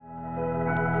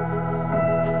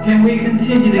Can we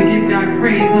continue to give God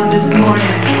praise on this morning?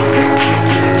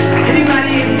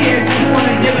 Anybody in here just want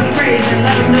to give a praise and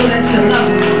let them know that you love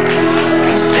them?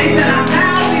 They said, I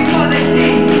bow before the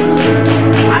King.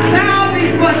 I bow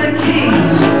before the King.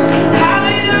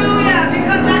 Hallelujah,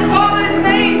 because I call his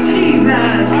name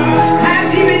Jesus.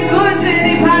 Has he been good to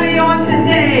anybody on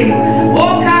today?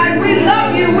 Oh God, we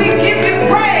love you. We give you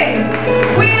praise.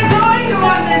 We adore you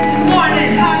on this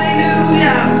morning.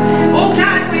 Hallelujah. Oh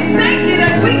God, we thank you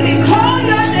that we can call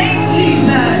your name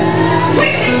Jesus. We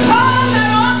can call that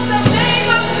awesome name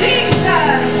of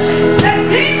Jesus. The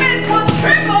demons will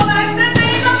tremble at the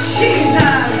name of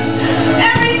Jesus.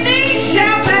 Every knee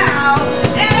shall bow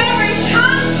and every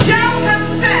tongue shall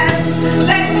confess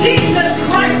that Jesus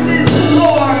Christ is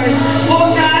Lord.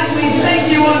 Oh God, we thank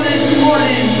you on this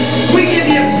morning. We give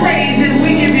you praise and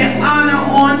we give you honor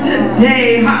on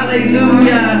today.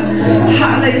 Hallelujah.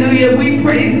 Hallelujah. We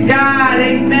praise God.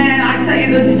 Amen. I tell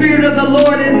you, the Spirit of the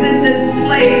Lord is in this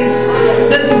place.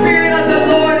 The Spirit of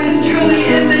the Lord is truly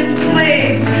in this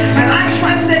place. And I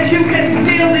trust that you can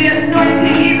feel the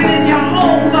anointing even in your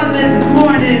homes on this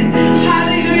morning.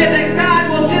 Hallelujah. That God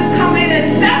will just come in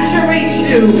and saturate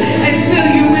you and fill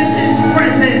you with his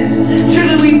presence.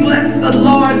 Truly we bless the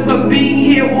Lord for being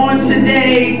here on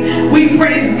today. We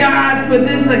praise God for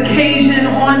this occasion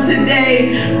on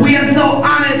today. We are so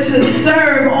honored to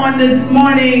serve on this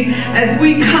morning as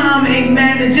we come,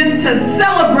 amen, and just to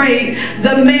celebrate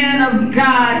the man of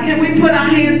God. Can we put our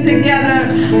hands together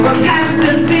for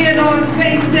Pastor Theodore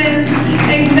Faison?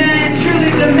 Amen.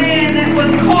 Truly the man that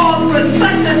was called for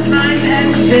such a time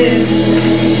as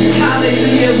this.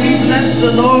 Hallelujah. We bless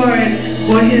the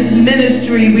Lord for his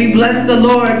ministry. We bless the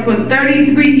Lord for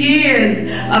 33 years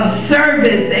of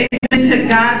service, amen, to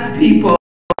God's people.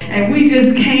 And we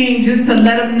just came just to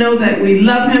let him know that we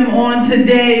love him on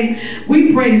today.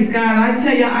 We praise God. I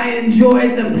tell you, I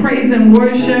enjoyed the praise and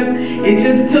worship. It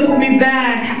just took me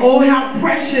back. Oh, how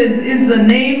precious is the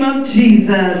name of Jesus.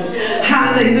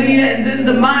 Hallelujah. And then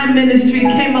the Mind Ministry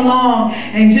came along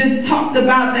and just talked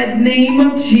about that name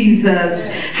of Jesus.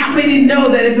 How many know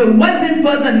that if it wasn't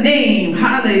for the name,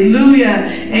 hallelujah,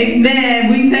 amen,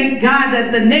 we thank God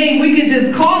that the name, we can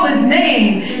just call his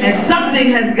name and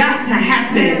something has got to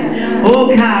happen.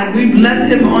 Oh God, we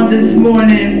bless him on this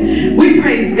morning. We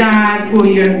praise God for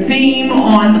your theme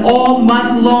on all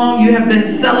month long. You have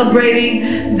been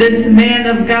celebrating this man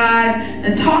of God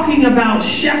and talking about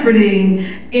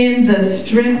shepherding in the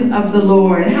strength of the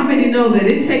Lord. How many know that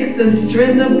it takes the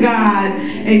strength of God,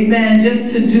 amen,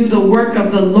 just to do the work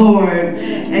of the Lord,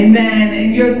 amen.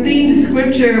 And your theme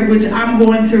scripture, which I'm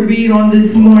going to read on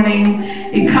this morning,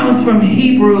 it comes from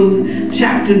Hebrews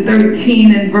chapter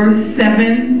 13 and verse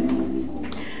 7.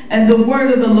 And the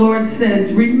word of the Lord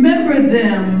says, remember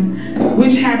them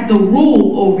which have the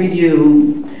rule over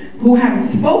you, who have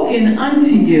spoken unto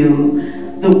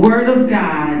you the word of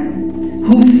God,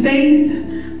 whose faith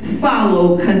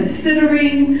follow,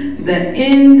 considering the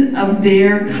end of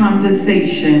their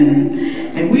conversation.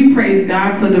 And we praise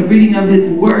God for the reading of his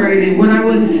word. And when I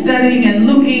was studying and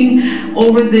looking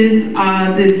over this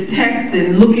text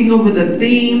and looking over the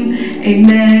theme,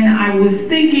 amen, I was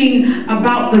thinking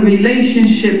about the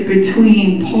relationship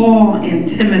between Paul and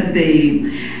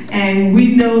Timothy. And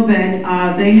we know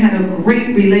that they had a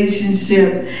great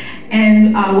relationship.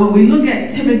 And when we look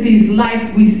at Timothy's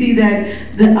life, we see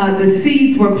that the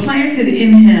seeds were planted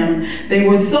in him. They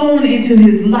were sown into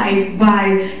his life by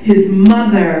his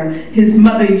mother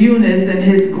Eunice and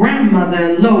his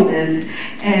grandmother Lois.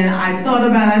 And I thought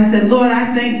about it, I said, Lord,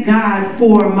 I thank God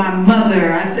for my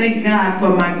mother. I thank God for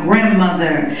my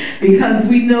grandmother. Because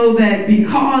we know that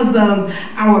because of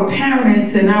our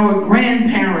parents and our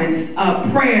grandparents'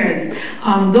 prayers,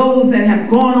 those that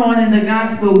have gone on in the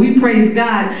gospel, we praise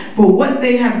God for what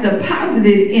they have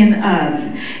deposited in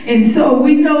us. And so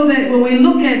we know that when we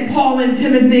look at Paul and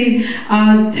Timothy,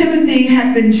 Timothy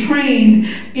had been trained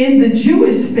in the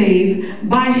Jewish faith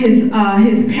by his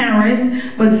parents,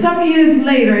 but some years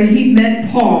later he met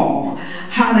Paul.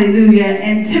 Hallelujah.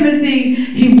 And Timothy,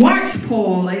 he watched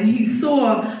Paul and he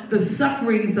saw the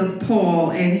sufferings of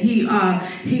Paul, and he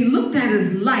looked at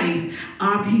his life.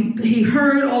 He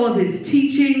heard all of his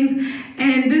teachings,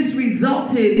 and this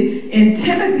resulted in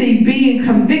Timothy being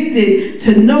convicted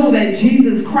to know that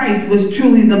Jesus Christ was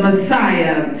truly the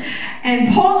Messiah.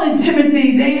 And Paul and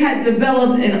Timothy, they had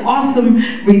developed an awesome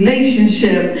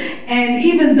relationship. And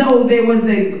even though there was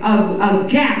a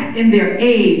gap in their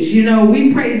age, you know,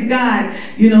 we praise God,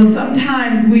 you know,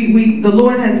 sometimes the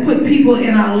Lord has put people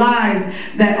in our lives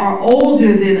that are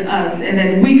older than us, and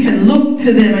that we can look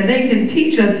to them and they can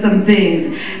teach us some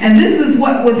things. And this is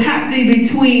what was happening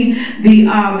between the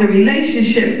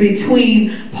relationship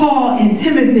between Paul and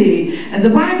Timothy. And the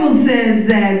Bible says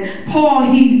that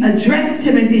Paul, he addressed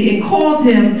Timothy and called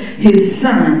him his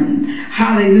son.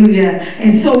 Hallelujah.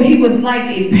 And so he was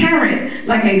like a parent,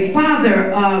 like a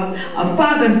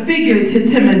father figure to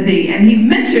Timothy, and he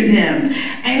mentored him.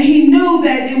 And he knew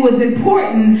that it was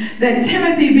important that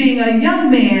Timothy, being a young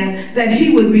man, that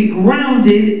he would be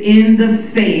grounded in the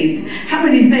faith. How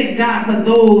many thank God for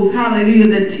those, hallelujah,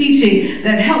 the teaching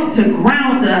that helped to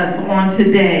ground us on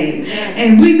today?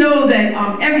 And we know that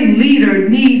every leader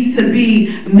needs to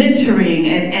be mentoring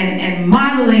and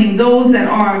modeling those that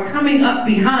are coming up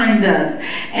behind us.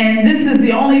 And this is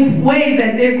the only way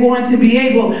that they're going to be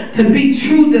able to be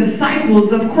true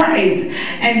disciples of Christ.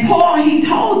 And Paul, he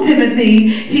told Timothy,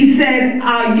 he said,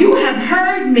 you have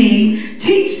heard me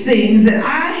teach things that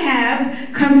I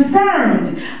have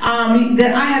confirmed,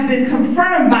 that I have been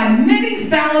confirmed by many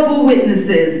fallible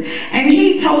witnesses. And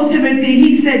he told Timothy,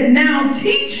 he said, now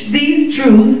teach these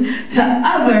truths to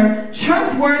other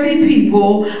trustworthy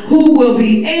people who will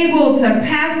be able to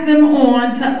pass them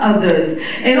on to others.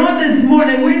 And on this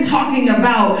morning, we're talking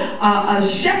about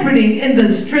shepherding in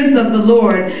the strength of the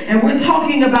Lord. And we're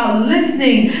talking about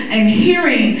listening and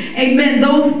hearing, amen,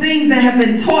 those things that have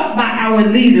been taught by our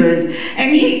leaders.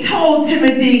 And he told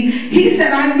Timothy, he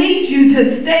said, I need you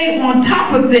to stay on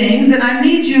top of things, and I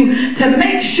need you to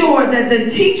make sure that the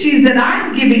teachings that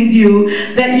I'm giving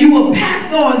you, that you will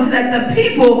pass on, so that the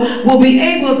people will be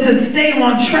able to stay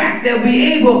on track. They'll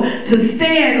be able to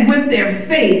stand with their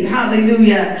faith.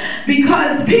 Hallelujah.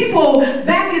 Because people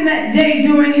back in that day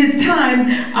during his time,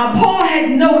 Paul had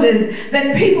noticed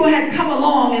that people had come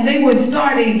along and they were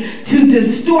starting to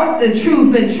distort the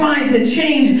truth and trying to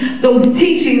change those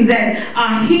teachings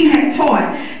that he had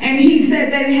taught. And he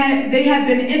said that they had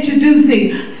been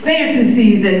introducing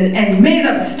fantasies and made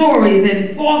up stories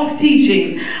and false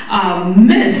teachings,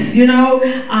 myths, you know,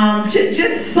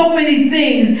 just so many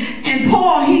things. And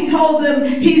Paul, he told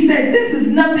them, he said, this is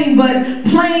nothing but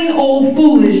plain old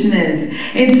foolishness.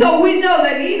 And so we know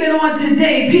that even on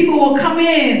today, people will come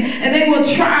in and they will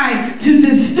try to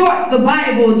distort the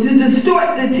Bible, to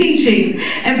distort the teachings.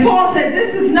 And Paul said,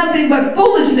 this is nothing but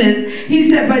foolishness. He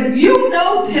said, but you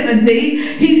know,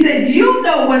 Timothy, he said, you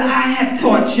know what I have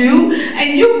taught you,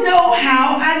 and you know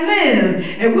how I live.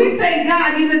 And we thank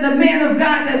God, even the man of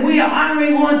God that we are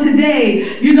honoring on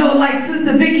today, you know, like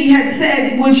Sister Vicky had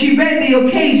said when she read the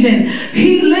occasion,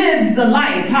 he lives the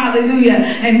life. Hallelujah.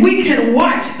 And we can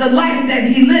watch the life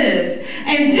that he lives.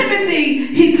 And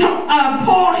Timothy,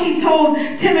 Paul, he told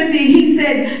Timothy, he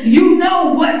said, you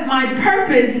know what my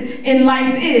purpose in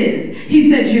life is.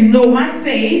 He said, you know my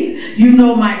faith, you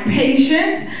know my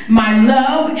patience, my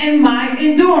love, and my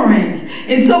endurance.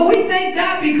 And so we thank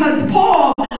God, because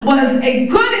Paul was a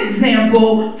good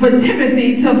example for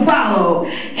Timothy to follow.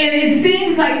 And it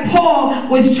seems like Paul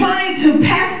was trying to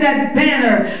pass that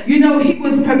banner. You know, he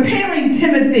was preparing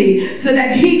Timothy so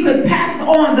that he could pass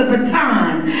on the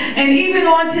baton. And even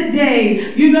on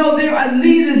today, you know, there are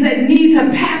leaders that need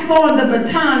to pass on the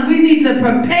baton. We need to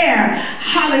prepare,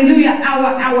 hallelujah,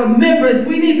 our members.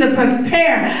 We need to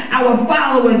prepare our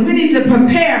followers. We need to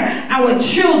prepare our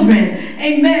children,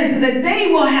 amen, so that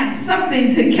they will have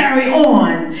something to carry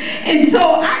on. And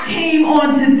so I came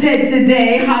on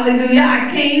today, hallelujah,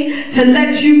 I came to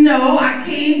let you know, I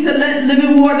came to let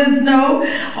Living Waters know,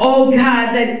 oh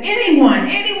God, that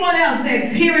anyone else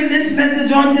that's hearing this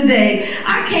message on today,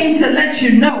 I came to let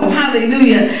you know,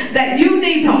 hallelujah, that you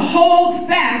need to hold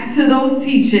fast to those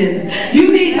teachings.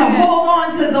 You need to hold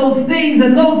on to those things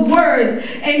and those words,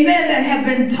 amen, that have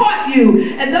been taught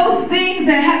you, and those things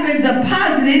that have been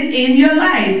deposited in your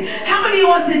life. How many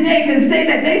on today can say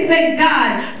that they thank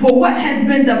God for what has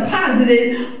been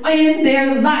deposited in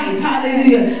their life?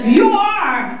 Hallelujah. You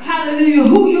are, hallelujah,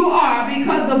 who you are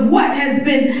because of what has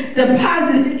been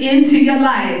deposited into your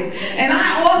life. And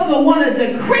I also want to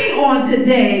decree on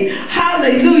today,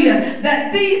 hallelujah,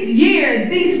 that these years,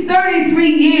 these 33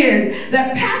 years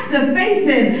that Pastor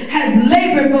Faison has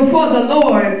labored before the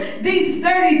Lord, these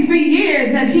 33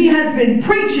 years that he has been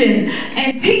preaching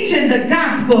and teaching the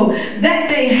gospel, that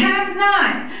they have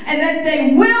not and that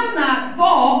they will not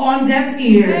fall on deaf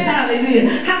ears.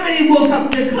 Hallelujah. How many will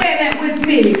declare that with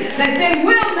me? That they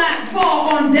will not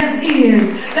fall on deaf ears.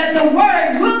 That the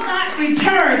word will not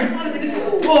return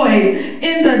void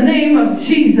in the the name of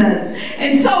Jesus.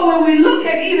 And so when we look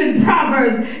at even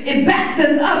Proverbs, it backs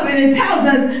us up and it tells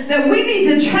us that we need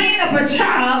to train up a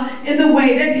child in the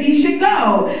way that he should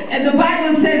go. And the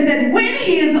Bible says that when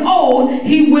he is old,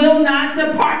 he will not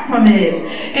depart from it.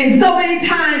 And so many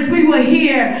times we will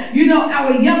hear,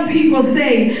 our young people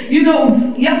say,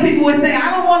 young people will say,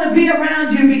 I don't want to be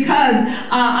around you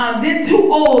because they're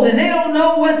too old and they don't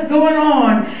know what's going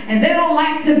on and they don't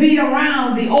like to be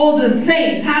around the older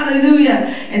saints. Hallelujah.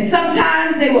 And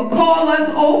sometimes they will call us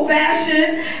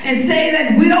old-fashioned and say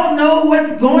that we don't know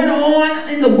what's going on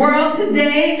in the world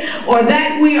today, or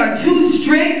that we are too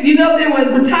strict. There was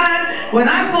a time when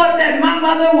I thought that my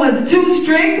mother was too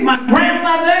strict, my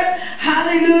grandmother.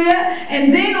 Hallelujah.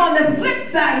 And then on the flip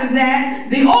side of that,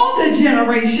 the older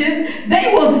generation,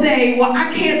 they will say, well,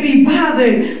 I can't be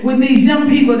bothered with these young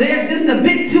people. They're just a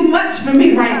bit too much for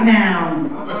me right now.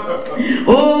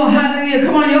 Oh, hallelujah.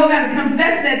 Come on, you all got to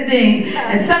confess that thing.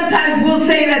 And sometimes we'll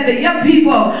say that the young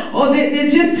people, they're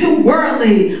just too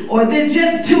worldly, or they're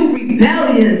just too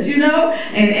rebellious,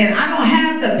 and I don't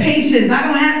have the patience, I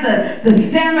don't have the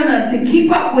stamina to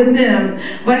keep up with them.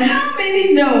 But how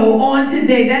many know on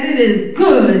today that it is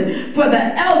good for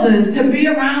the elders to be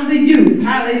around the youth?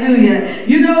 Hallelujah.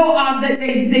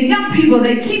 The young people,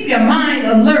 they keep your mind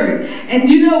alert. And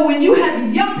when you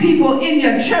have young people in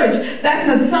your church, that's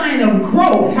a sign of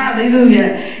growth. Hallelujah.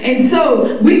 And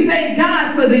so we thank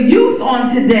God for the youth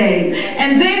on today.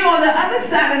 And then on the other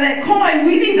side of that coin,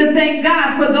 we need to thank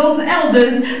God for those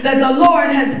elders that the Lord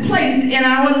has placed in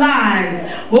our lives.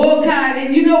 Oh God,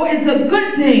 and it's a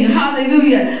good thing,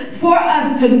 hallelujah, for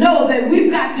us to know that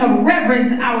we've got to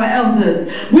reverence our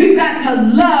elders. We've got to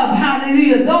love,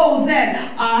 hallelujah, those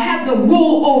that have the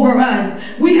rule over us.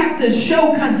 We have to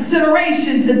show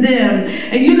consideration to them.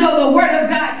 And the Word of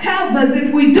God tells us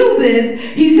if we do this,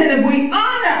 he said if we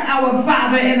honor our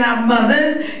father and our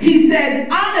mothers, he said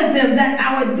honor them that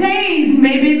our days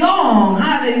may be long,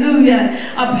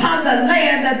 hallelujah, upon the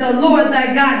land that the Lord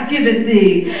thy God giveth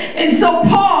thee. And so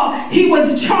Paul, he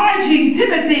was charging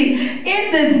Timothy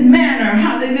in this manner,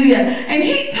 hallelujah. And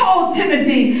he told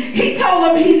Timothy, he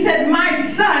said,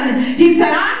 my son, he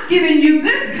said, I'm giving you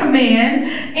this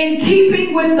command in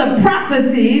keeping with the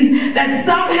prophecies that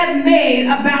some have made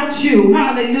about you,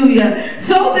 hallelujah,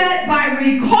 so that by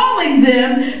recalling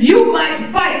them, you might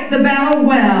fight the battle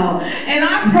well. And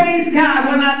I praise God,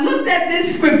 when I looked at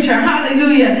this scripture,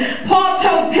 hallelujah, Paul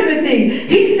told Timothy,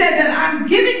 he said that I'm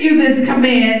giving you this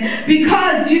command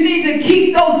because you need to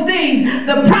keep those things,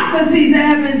 the prophecies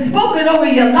that have been spoken over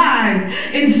your lives.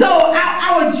 And so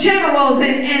our generals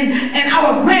and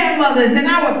our grandmothers and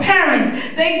our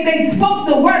parents, they spoke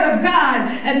the word of God,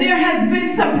 and there has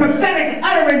been some prophetic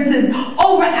utterances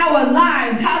over our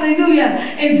lives, hallelujah.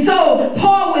 And so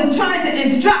Paul was trying to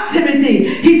instruct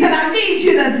Timothy. He said, I need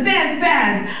you to stand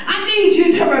fast. I need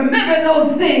you to remember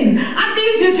those things. I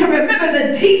need you to remember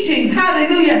the teachings,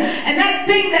 hallelujah, and that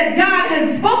thing that God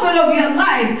has spoken over your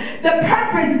life, the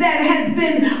purpose that has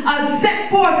been set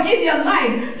forth in your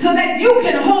life so that you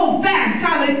can hold fast,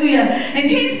 hallelujah. And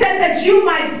he said that you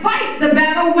might fight the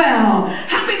battle well.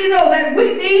 How many know that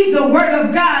we need the word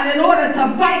of God in order to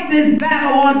fight this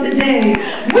battle on today?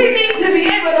 We need to be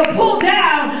able to pull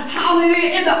down,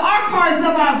 hallelujah, in the archives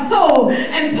of our soul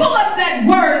and pull up that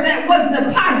word that was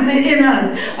deposited in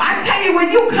us. I tell you, when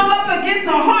you come up against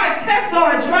a hard test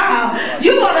or a trial,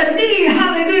 you're going to need,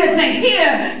 hallelujah, to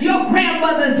hear your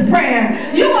grandmother's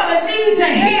prayer. You're going to need to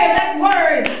hear that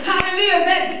word, hallelujah,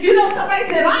 that, somebody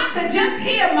said, if I could just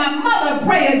hear my mother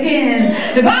pray again,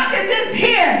 if I could just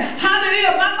hear,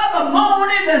 hallelujah, my mother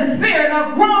moan in the spirit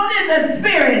or groan in the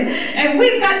spirit. And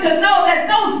we've got to know that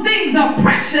those things are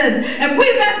precious, and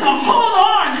we've got to hold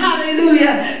on,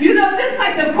 hallelujah. Just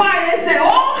like the choir, they said,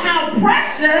 oh, how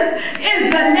precious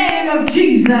is the name of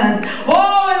Jesus.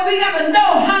 Oh, and we got to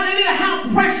know, hallelujah,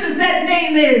 how precious that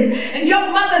name is. And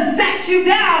your mother sat you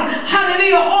down,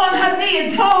 hallelujah, on her knee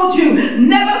and told you,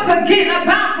 never forget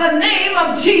about the name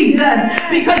of Jesus,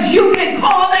 because you can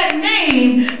call that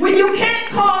name when you can't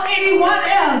call anyone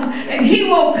else, and he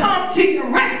will come to your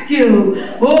rescue.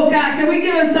 Oh God, can we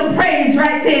give him some praise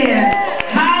right there?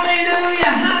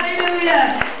 Hallelujah,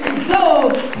 hallelujah. And so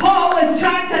Paul was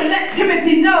trying to let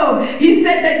Timothy know, he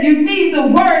said that you need the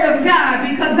word of God,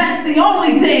 because that's the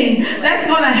only thing that's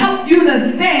going to help you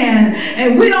to stand.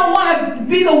 And we don't want to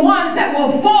be the ones that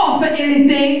will fall for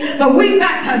anything, but we've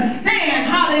got to stand,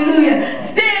 hallelujah,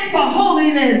 stand for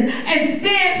holiness and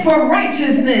stand for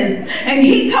righteousness. And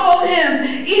he told him,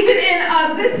 even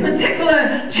in this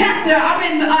particular chapter, I'm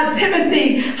in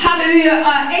Timothy, hallelujah,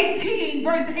 18, 18,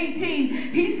 verse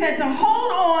 18, he said to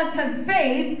hold on to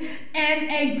faith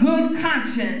and a good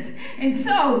conscience. And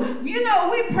so, you know,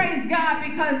 we praise God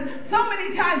because so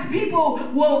many times people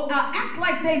will act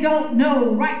like they don't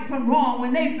know right from wrong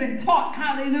when they've been taught,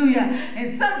 hallelujah.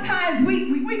 And sometimes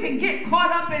we can get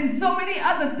caught up in so many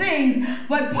other things.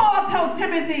 But Paul told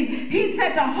Timothy, he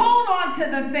said to hold on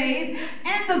to the faith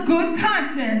and the good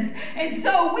conscience. And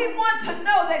so we want to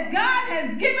know that God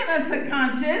has given us a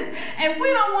conscience, and we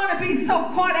don't want to be so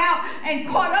caught out and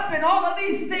caught up in all of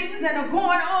these things that are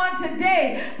going on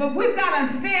today. But we've got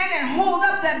to stand and hold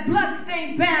up that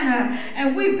bloodstained banner,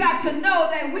 and we've got to know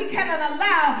that we cannot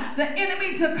allow the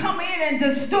enemy to come in and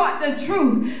distort the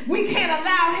truth. We can't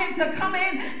allow him to come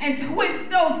in and twist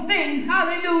those things,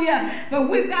 hallelujah. But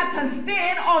we've got to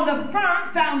stand on the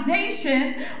firm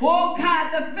foundation, oh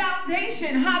God, the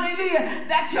foundation, hallelujah,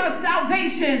 that your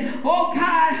salvation, oh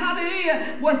God,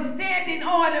 hallelujah, was standing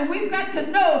on. And we've got to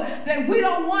know that we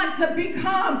don't want to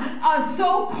become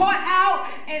so caught out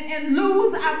and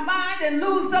lose our mind and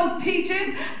lose those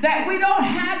teachings that we don't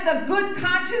have the good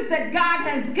conscience that God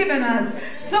has given us.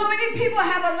 So many people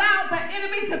have allowed the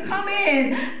enemy to come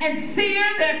in and sear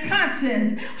their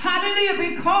conscience,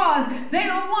 hallelujah, because they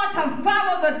don't want to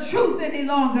follow the truth any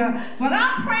longer. But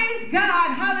I praise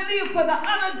God, hallelujah, for the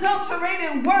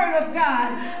unadulterated word of God.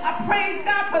 I praise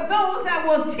God for those that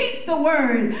will teach the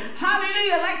word,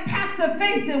 hallelujah, like Pastor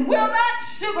Faison, will not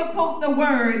sugarcoat the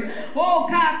word, oh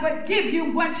God, but give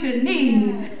you what you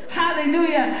need,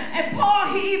 hallelujah. And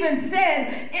Paul, he even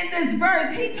said in this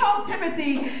verse, he told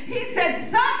Timothy, he said,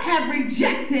 some have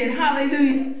rejected,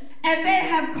 hallelujah, and they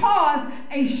have caused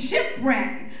a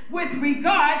shipwreck with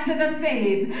regard to the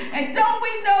faith. And don't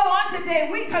we know on today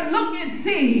we can look and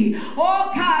see,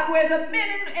 oh God, where the men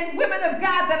and women of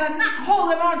God that are not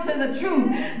holding on to the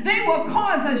truth, they will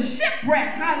cause a shipwreck,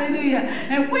 hallelujah.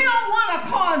 And we don't want to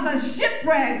cause a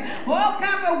shipwreck, oh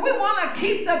God, but we want to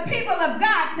keep the people of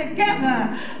God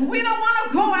together. We don't want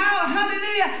to go out,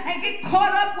 hallelujah, and get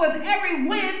caught up with every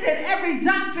wind and every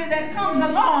doctrine that comes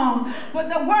along. But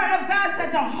the word of God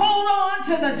said to hold on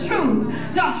to the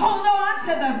truth, to hold on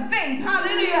to the faith,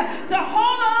 hallelujah, to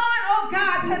hold on, oh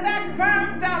God, to that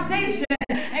firm foundation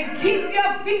and keep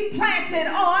your feet planted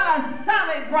on a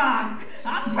solid rock.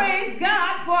 I praise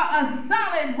God for a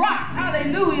solid rock,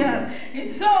 hallelujah. And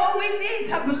so we need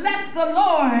to bless the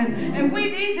Lord, and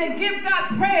we need to give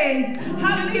God praise,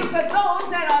 hallelujah, for those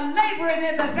that are laboring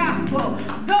in the gospel,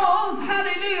 those,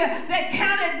 hallelujah, that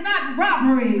counted not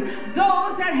robbery,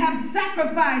 those that have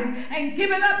sacrificed and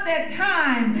given up their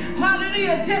time,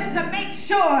 hallelujah, just to make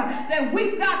sure that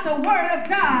we've got the word of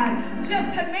God,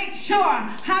 just to make sure,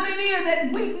 hallelujah, that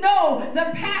we know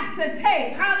the path to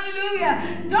take,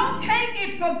 hallelujah. Don't take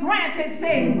it for granted,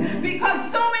 saints,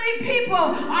 because so many people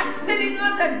are sitting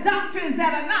under doctrines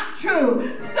that are not true.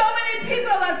 So many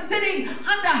people are sitting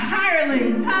under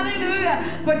hirelings,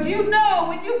 hallelujah. But you know,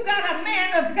 when you've got a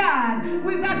man of God,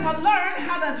 we've got to learn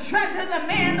how to treasure the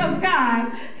man of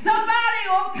God. Somebody,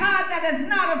 oh God, that is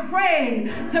not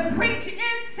afraid to preach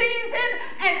in season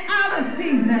and out of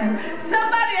season.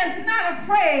 Somebody that's not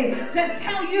afraid to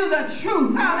tell you the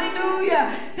truth,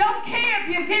 hallelujah. Don't care if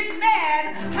you get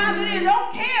mad, hallelujah.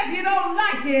 Don't care if you don't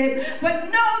like it, but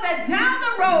know that down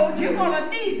the road you're going to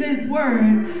need this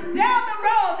word. Down the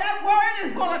road that word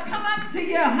is going to come up to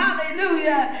you,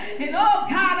 hallelujah. And oh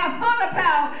God, I thought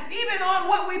about even on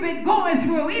what we've been going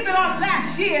through, even on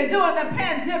last year during the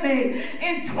pandemic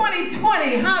in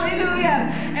 2020,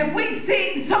 hallelujah. And we've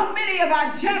seen so many of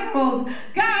our generals.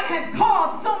 God has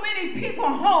called so many people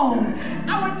home.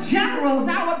 Our generals,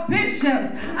 our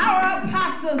bishops, our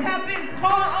apostles have been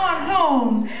called on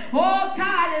home. Oh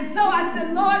God, and so I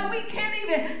said, Lord, we can't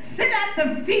even sit at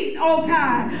the feet, oh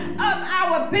God, of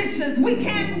our bishops. We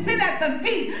can't sit at the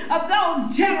feet of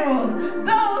those generals,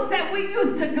 those that we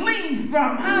used to glean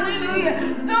from,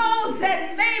 hallelujah, those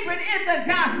that labored in the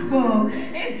gospel.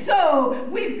 And so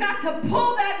we've got to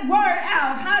pull that word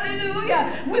out,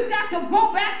 hallelujah. We've got to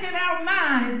go back in our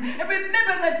minds and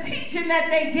remember the teaching that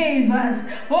they gave us.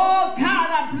 Oh God,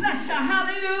 I bless you,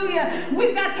 hallelujah.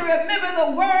 We've got to remember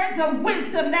the words of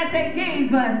wisdom that they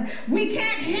gave us. We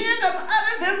can't hear them,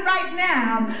 utter them right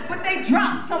now, but they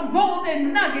dropped some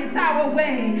golden nuggets our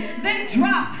way. They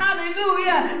dropped,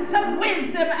 hallelujah, some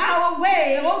wisdom our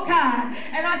way, oh God.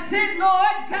 And I said,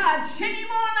 Lord God, shame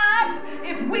on us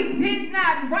if we did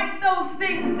not write those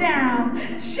things down.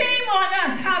 Shame on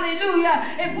us,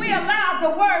 hallelujah, if we allowed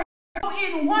the word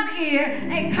in one ear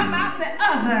and come out the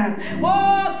other.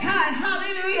 Oh God,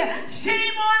 hallelujah.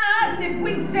 Shame on us if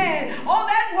we said, oh,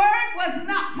 that word was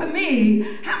not for me.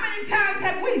 How many times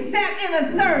have we sat in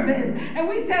a service and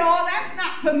we said, oh, that's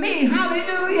not for me.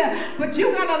 Hallelujah. But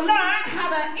you got to learn how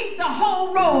to eat the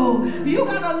whole roll. You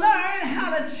got to learn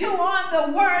how to chew on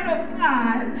the word of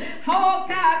God. Oh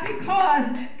God,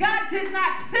 because God did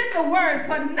not send the word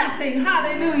for nothing.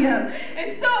 Hallelujah.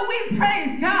 And so we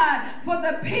praise God for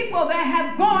the people that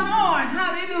have gone on.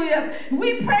 Hallelujah.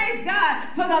 We praise God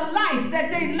for the life that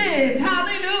they lived.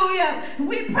 Hallelujah.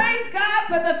 We praise God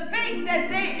for the faith that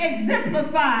they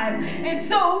exemplified. And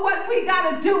so what we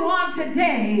got to do on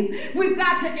today, we've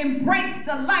got to embrace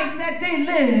the life that they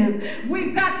lived.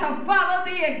 We've got to follow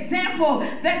the example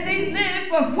that they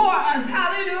lived before us.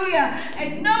 Hallelujah.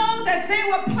 And know that they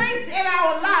were placed in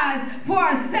our lives for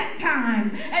a set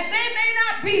time. And they may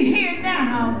not be here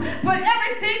now, but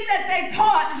everything that they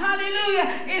taught,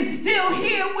 hallelujah, is still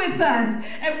here with us.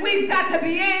 And we've got to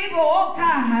be able, oh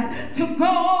God, to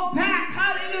go back,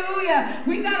 hallelujah.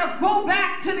 We got to go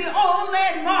back to the old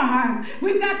landmark.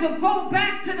 We've got to go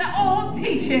back to the old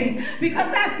teaching,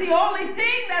 because that's the only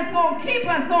thing that's going to keep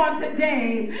us on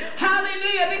today.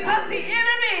 Hallelujah. Because the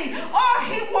enemy, all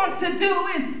he wants to do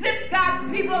is sift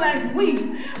God's people as wheat.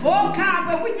 Oh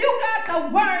God, but when you got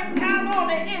the word down on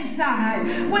the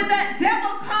inside, when the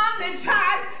devil comes and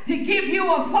tries to give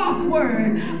you a false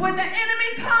word, when the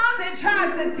enemy comes and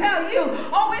tries to tell you,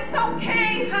 oh, it's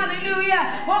okay,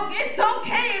 hallelujah, oh, it's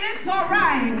okay and it's all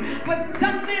right, but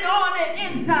something on the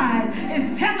inside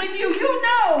is telling you, you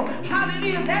know,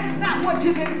 hallelujah, that's not what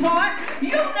you've been taught.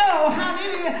 You know,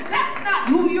 hallelujah, that's not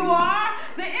who you are.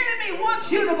 The enemy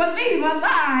wants you to believe a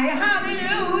lie,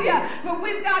 hallelujah, but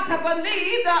we've got to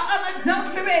believe the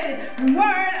unadulterated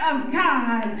word of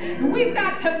God. We've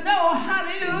got to know,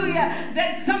 hallelujah,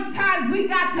 that sometimes we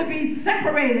got to be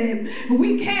separated.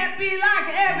 We can't be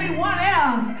like everyone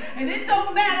else. And it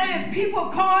don't matter if people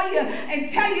call you and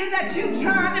tell you that you're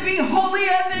trying to be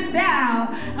holier than thou.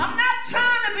 I'm not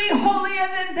trying to be holier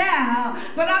than thou,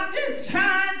 but I'm just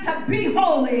trying to be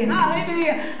holy.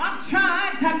 Hallelujah. I'm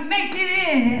trying to make it in.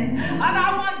 And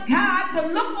I want God to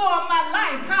look on my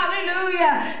life.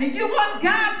 Hallelujah. And you want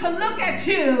God to look at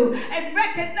you and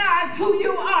recognize who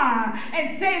you are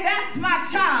and say, that's my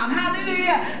child.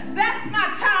 Hallelujah. That's my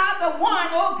child, the one,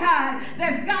 oh God,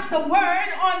 that's got the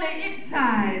word on the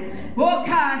inside. Oh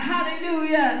God,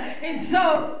 hallelujah. And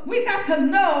so we got to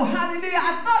know, hallelujah.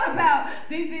 I thought about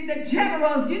the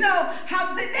generals, you know,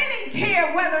 how they didn't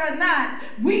care whether or not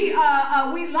we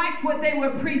liked what they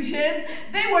were preaching.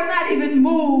 They were not even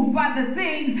moved by the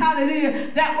things,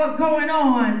 hallelujah, that were going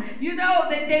on. You know,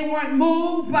 that they weren't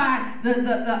moved by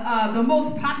the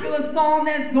most popular song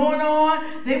that's going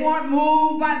on. They weren't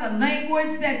moved by the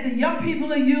language that the young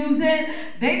people are using.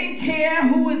 They didn't care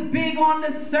who was big on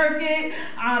the circuit.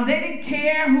 They didn't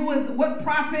care what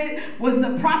prophet was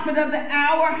the prophet of the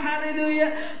hour.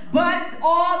 Hallelujah. But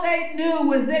all they knew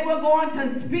was they were going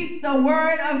to speak the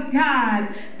word of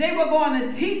God. They were going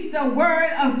to teach the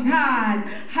word of God.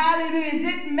 Hallelujah. It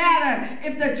didn't matter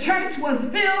if the church was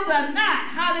filled or not.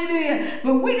 Hallelujah.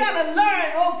 But we got to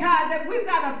learn, oh God, that we've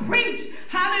got to preach.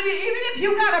 Hallelujah. Even if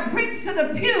you got to preach to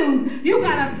the pews, you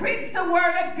got to preach the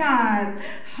word of God.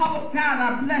 Oh God,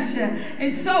 I bless you.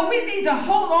 And so we need to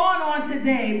hold on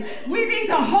today. We need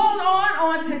to hold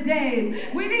on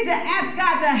today. We need to ask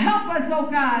God to help us,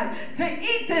 oh God, to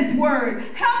eat this word.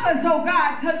 Help us, oh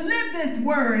God, to live this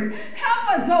word.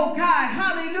 Help us, oh God,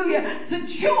 hallelujah, to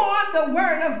chew on the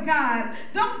word of God.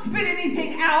 Don't spit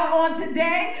anything out on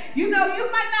today. You know,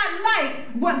 you might not like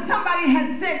what somebody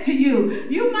has said to you.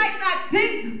 You might not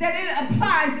think that it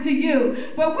applies to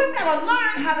you. But we've got to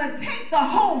learn how to take the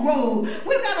whole roll.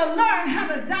 We've got to learn how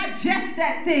to digest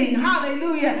that thing.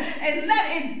 Hallelujah. And let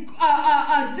it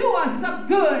do us some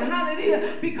good.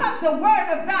 Hallelujah. Because the word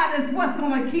of God is what's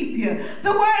going to keep you.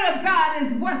 The word of God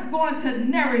is what's going to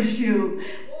nourish you.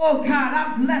 Oh God,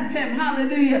 I bless him.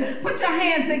 Hallelujah. Put your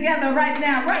hands together right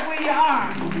now, right where you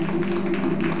are.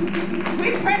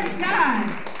 We praise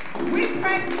God. We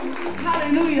pray,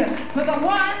 hallelujah, for the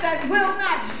one that will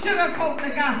not sugarcoat the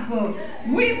gospel.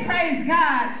 We praise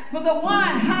God for the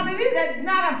one, hallelujah, that's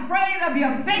not afraid of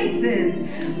your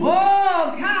faces.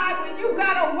 Oh, God, when you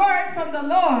got a word from the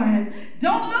Lord,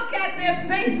 don't look at their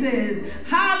faces.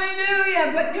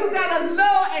 Hallelujah. But you got to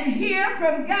know and hear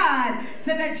from God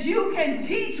so that you can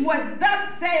teach what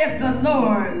thus saith the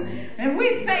Lord. And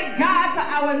we thank God for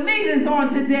our leaders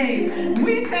on today.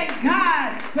 We thank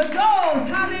God for those,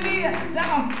 hallelujah, that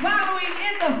are following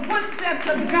in the footsteps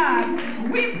of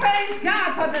God. We praise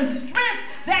God for the strength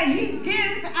that he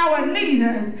gives our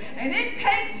leaders. And it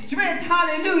takes strength strength,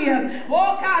 hallelujah.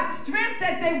 Oh God, strength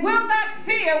that they will not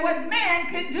fear what man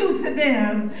can do to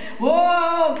them.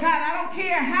 Oh God, I don't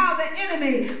care how the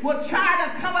enemy will try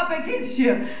to come up against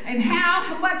you and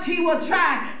how much he will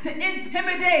try to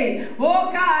intimidate.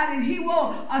 Oh God, and he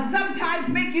will sometimes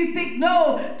make you think,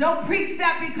 no, don't preach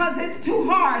that because it's too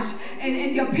harsh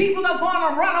and your people are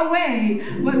going to run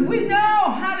away. But we know,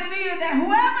 hallelujah, that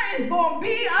whoever is going to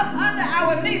be up under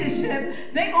our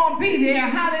leadership, they're going to be there,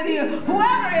 hallelujah.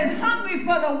 Whoever is hungry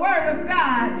for the word of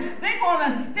God, they're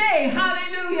going to stay,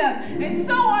 hallelujah. And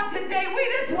so on today, we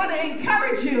just want to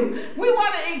encourage you. We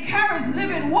want to encourage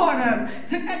Living Water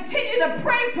to continue to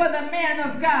pray for the man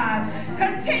of God.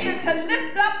 Continue to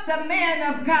lift up the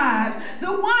man of God.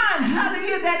 The one,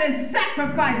 hallelujah, that is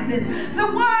sacrificing. The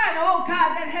one, oh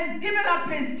God, that has given up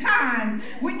his time.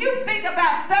 When you think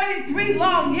about 33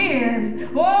 long years,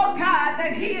 oh God,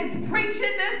 that he is preaching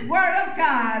this word of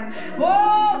God.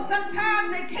 Oh,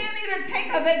 sometimes they can't even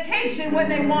take a vacation when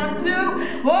they want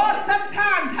to. Oh,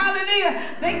 sometimes,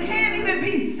 hallelujah, they can't even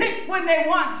be sick when they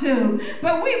want to.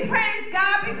 But we praise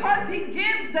God because he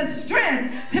gives the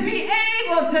strength to be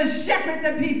able to shepherd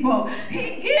the people.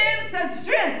 He gives the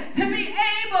strength to be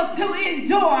able to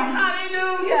endure.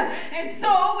 Hallelujah. And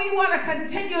so we want to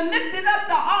continue lifting up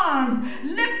the arms.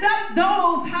 Lift up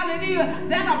those, hallelujah,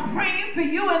 that are praying for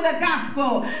you in the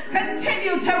gospel.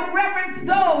 Continue to reverence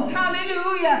those,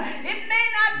 hallelujah. It may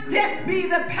not just be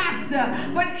the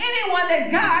pastor, but anyone that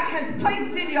God has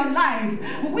placed in your life.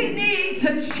 We need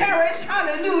to cherish,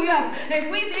 hallelujah,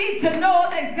 and we need to know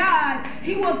that God,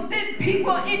 he will send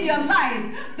people in your life.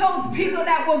 Those people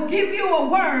that will give you a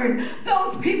word.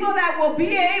 Those people that will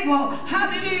be able,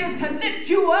 hallelujah, to lift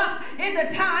you up in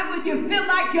the time when you feel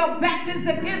like your back is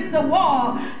against the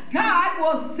wall. God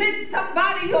will send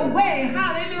somebody your way,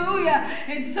 hallelujah.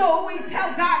 And so we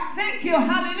tell God, thank you,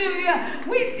 hallelujah.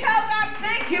 We tell God,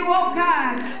 thank you, oh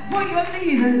God, for your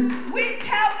leaders. We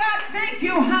tell God, thank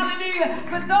you, hallelujah,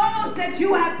 for those that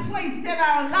you have placed in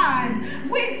our lives.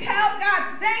 We tell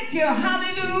God, thank you,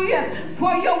 hallelujah,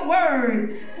 for your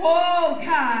word. Oh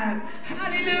God,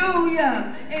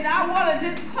 hallelujah. And I want to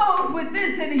just close with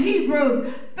this in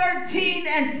Hebrews 13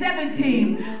 and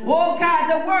 17. Oh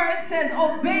God, the word says,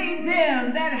 obey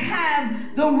them that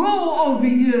have the rule over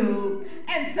you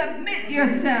and submit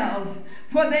yourselves,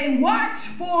 for they watch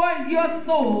for your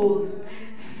souls.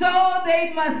 So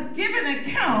they must give an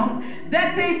account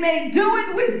that they may do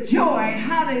it with joy,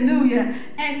 hallelujah,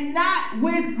 and not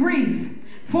with grief.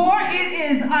 For it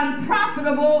is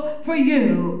unprofitable for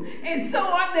you. And so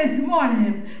on this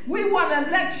morning, we want to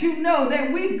let you know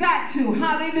that we've got to,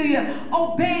 hallelujah,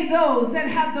 obey those that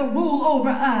have the rule over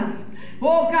us.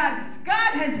 Oh God,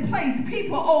 God has placed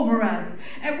people over us.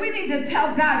 And we need to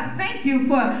tell God, thank you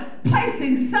for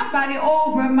placing somebody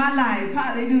over my life.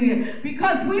 Hallelujah.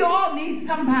 Because we all need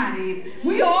somebody.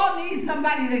 We all need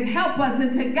somebody to help us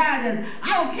and to guide us.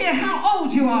 I don't care how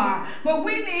old you are, but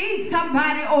we need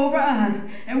somebody over us.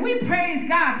 And we praise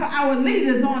God for our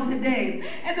leaders on today.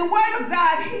 And the word of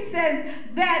God, he says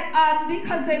that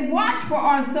because they watch for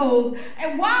our souls,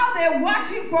 and while they're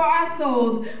watching for our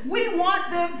souls, we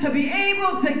want them to be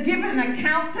able to give an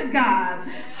account to God.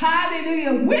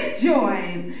 Hallelujah. With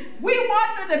joy. We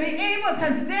want them to be able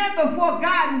to stand before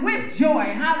God with joy.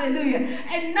 Hallelujah.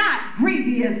 And not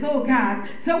grievous, oh God.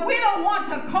 So we don't want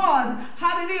to cause,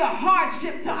 hallelujah,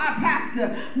 hardship to our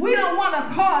pastor. We don't want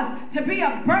to cause to be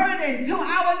a burden to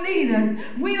our leaders.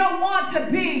 We don't want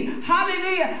to be,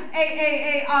 hallelujah,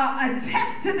 a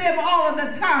test to them all of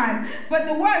the time. But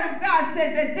the word of God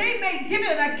said that they may give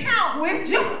an account with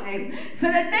joy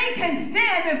so that they can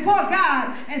stand before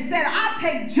God and say, I'll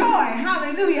take joy,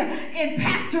 hallelujah, in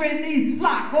pastoring these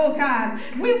flock, oh God.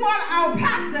 We want our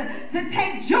pastor to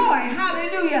take joy,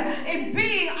 hallelujah, in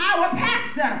being our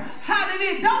pastor,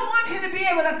 hallelujah. Don't want him to be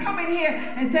able to come in here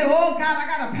and say, oh God, I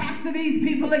got to pastor these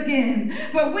people again.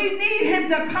 But we need him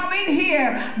to come in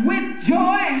here with joy,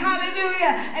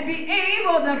 hallelujah, and be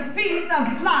able to feed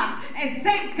the flock and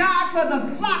thank God for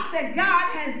the flock that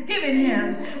God has given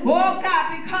him. Oh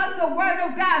God, because the word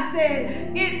of God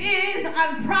said, it is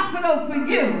unprofitable for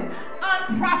you.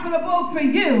 Unprofitable for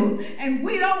you. And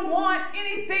we don't want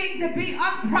anything to be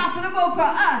unprofitable for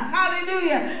us.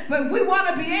 Hallelujah. But we want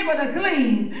to be able to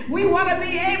glean. We want to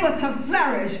be able to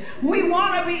flourish. We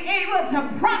want to be able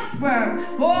to prosper.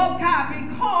 Oh God,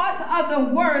 because of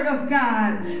the word of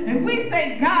God. And we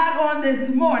thank God on this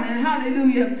morning.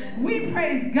 Hallelujah. We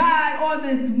praise God on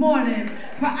this morning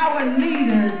for our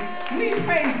leaders. We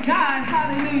praise God,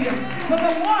 hallelujah, for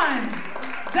the ones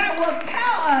that will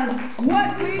tell us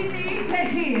what we need to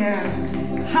hear.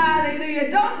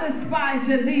 Hallelujah. Don't despise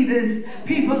your leaders,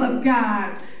 people of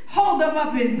God. Hold them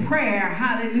up in prayer.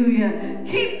 Hallelujah.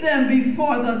 Keep them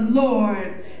before the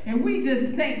Lord. And we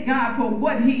just thank God for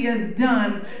what he has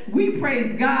done. We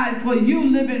praise God for you,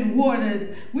 Living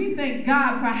Waters. We thank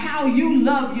God for how you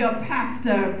love your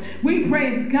pastor. We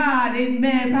praise God,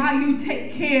 amen, for how you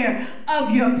take care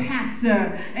of your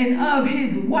pastor and of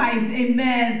his wife,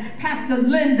 amen, Pastor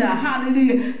Linda.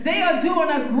 Hallelujah. They are doing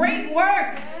a great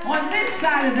work on this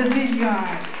side of the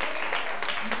vineyard.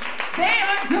 They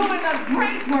are doing a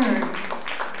great work.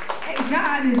 And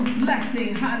God is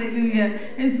blessing. Hallelujah.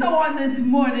 And so on this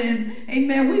morning,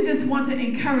 amen, we just want to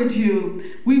encourage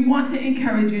you. We want to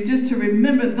encourage you just to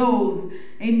remember those,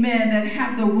 amen, that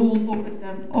have the rule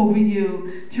over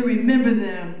you, to remember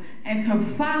them and to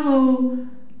follow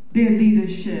their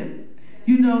leadership.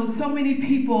 You know, so many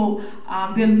people,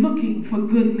 they're looking for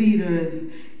good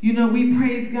leaders. You know, we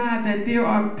praise God that there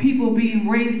are people being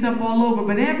raised up all over,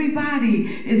 but everybody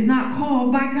is not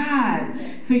called by God.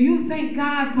 So you thank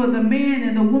God for the man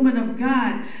and the woman of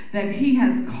God that he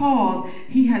has called,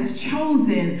 he has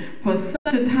chosen for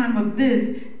such a time of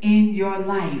this in your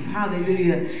life.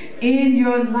 Hallelujah. In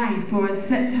your life for a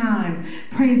set time.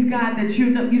 Praise God that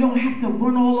you don't have to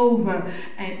run all over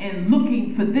and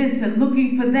looking for this and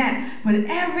looking for that. But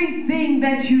everything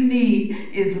that you need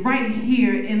is right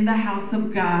here in the house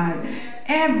of God.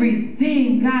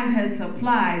 Everything God has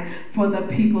supplied for the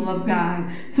people of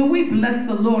God. So we bless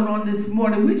the Lord on this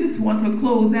morning. We just want to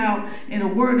close out in a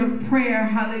word of prayer.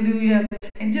 Hallelujah.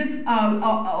 And just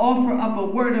offer up a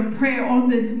word of prayer on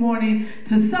this morning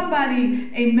to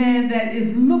somebody, amen, that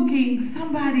is looking,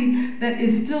 somebody that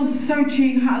is still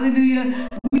searching. Hallelujah.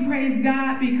 We praise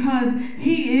God because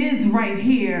he is right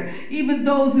here. Even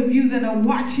those of you that are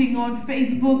watching on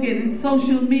Facebook and in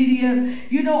social media,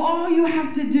 you know, all you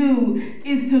have to do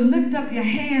is to lift up your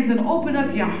hands and open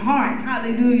up your heart.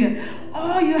 Hallelujah.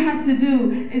 All you have to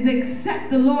do is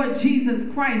accept the Lord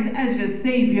Jesus Christ as your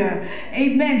Savior.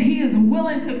 Amen. He is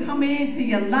willing to come into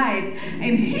your life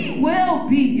and he will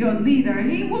be your leader.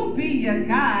 He will be your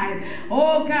guide.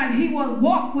 Oh God, he will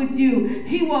walk with you.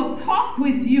 He will talk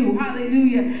with you.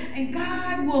 Hallelujah. And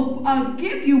God will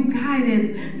give you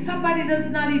guidance. Somebody does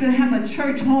not even have a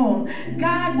church home.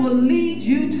 God will lead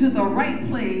you to the right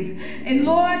place. And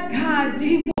Lord God,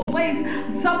 he will place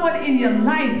someone in your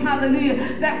life,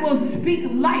 hallelujah, that will speak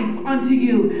life unto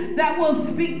you, that will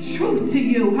speak truth to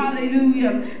you,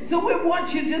 hallelujah. So we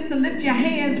want you just to lift your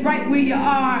hands right where you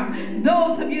are.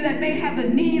 Those of you that may have a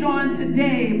need on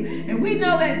today, and we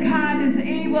know that God is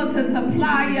able to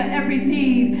supply your every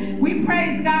need. We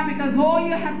praise God because all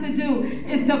you have to do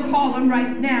is to call him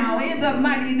right now in the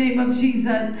mighty name of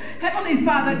Jesus. Heavenly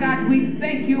Father God, we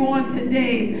thank you on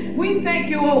today. We thank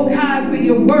you, oh God, for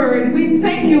your word. We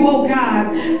thank you, oh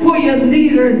God, for your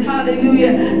leaders,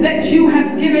 hallelujah, that you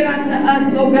have given unto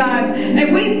us, oh God.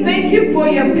 And we thank you for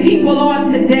your people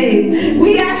on today.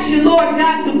 We ask you, Lord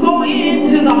God, to go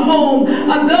into the home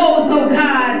of those, oh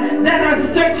God, that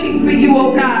are searching for you,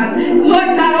 oh God.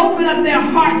 Lord God, open up their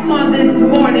hearts on this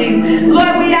morning.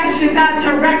 Lord, we ask you, God,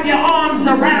 to wrap your arms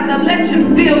around them. Let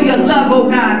them feel your love, oh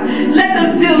God. Let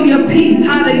them feel your peace,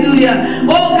 hallelujah.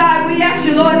 Oh God, we ask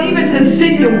you, Lord, even to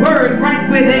send your word right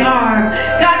where they are.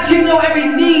 God, you know every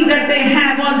need that they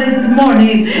have on this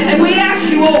morning. And we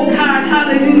ask you, oh God,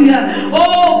 hallelujah.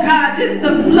 Oh God, just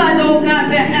to flood, oh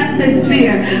God, their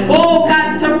atmosphere. Oh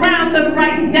God, surround them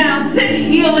right now. Send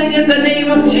healing in the name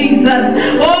of Jesus.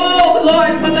 Oh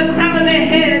Lord, from the crown of their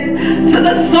heads to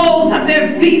the soles of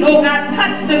their feet, oh God,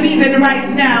 touch them even right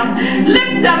now.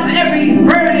 Lift up every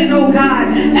burden, oh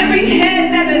God, every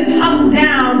head that is hung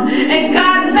down. And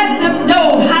God, let them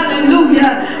know,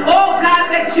 hallelujah, oh God,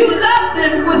 that you love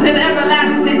them with an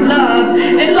everlasting love.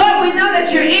 And Lord, we know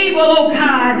that you're able, oh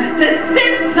God, to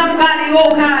send somebody,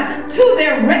 oh God, to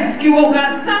their rescue, oh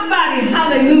God, somebody,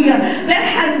 hallelujah, that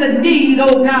has a need,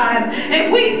 oh God.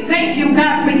 And we thank you,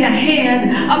 God, for your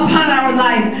hand upon our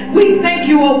life. We thank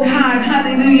you, oh God,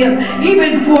 hallelujah,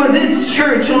 even for this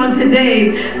church on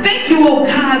today. Thank you, oh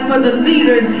God, for the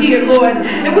leaders here, Lord.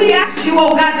 And we ask you,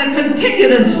 oh God, to continue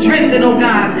to strengthen, oh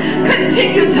God.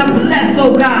 Continue to bless,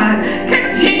 oh God.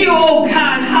 Continue, oh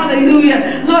God,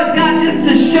 hallelujah, Lord God, just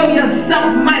to show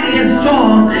yourself mighty and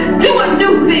strong. Do a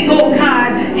new thing, oh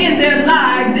God, in their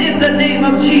lives, in the name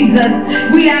of Jesus.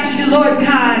 We ask you, Lord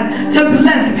God, to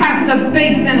bless Pastor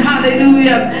Faison,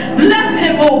 hallelujah. Bless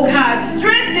him, oh God.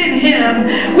 Strengthen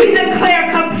him. We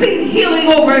declare complete healing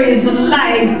over his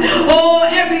life. Oh,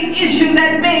 every issue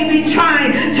that may be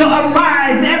trying to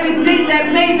arise, everything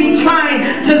that may be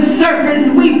trying to surface,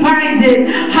 we bind it.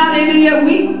 Hallelujah.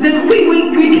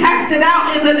 We cast cast it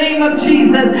out in the name of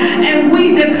Jesus. And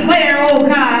we declare, oh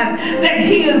God, that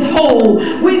he is whole.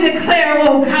 We declare,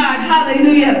 oh God,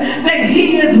 hallelujah, that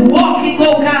he is walking,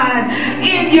 oh God,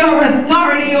 in your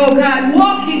authority, oh God,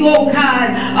 walking, oh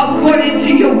God, according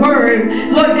to your word.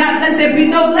 Lord God, let there be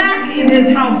no lack in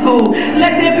his household.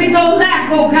 Let there be no lack,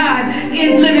 oh God,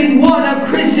 in Living Water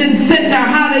Christian Center.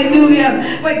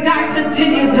 Hallelujah. But God,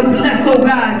 continue to bless, oh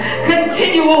God.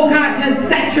 Continue, oh God, to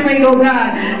saturate, oh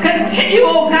God. Continue,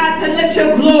 oh God, to let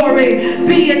your glory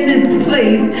be in this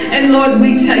place. And Lord,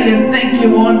 we tell you thank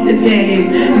you on today.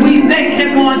 We thank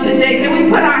him on today. Can we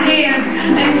put our hands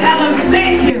and tell him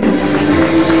thank you?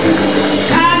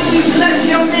 God, we bless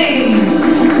your name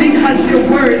because you're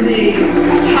worthy.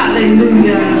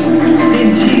 Hallelujah. In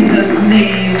Jesus'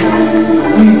 name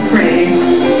we pray.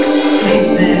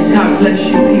 Amen. God bless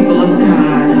you, people of God.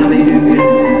 Hallelujah.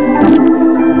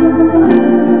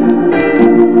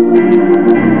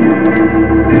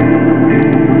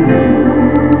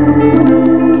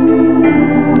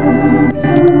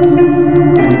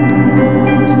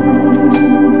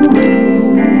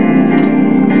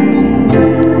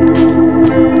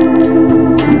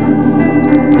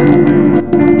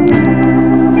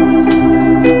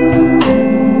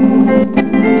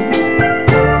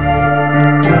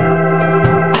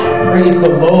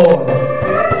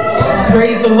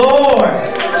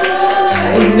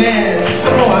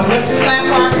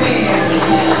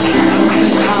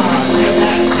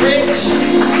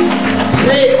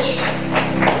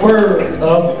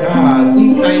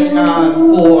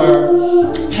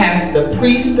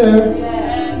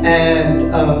 And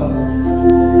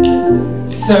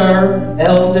Sir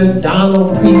Elder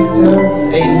Donald Priester,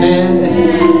 amen,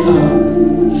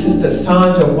 and Sister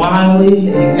Sandra Wiley,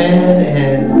 amen,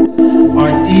 and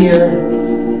our dear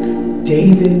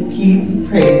David Pete,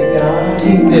 praise God.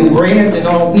 He's been branded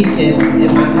all weekend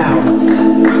in my house,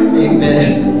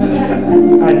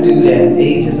 amen. I do that.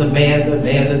 Age is Amanda,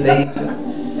 Amanda's age.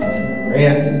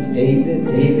 Brandon's David,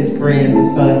 David's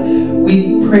Brandon, but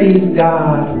we praise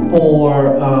God for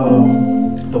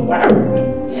the word.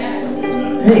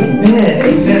 Amen,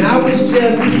 amen. I'm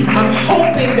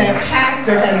hoping that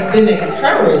Pastor has been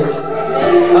encouraged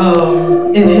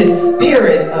in his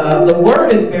spirit. The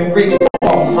word has been rich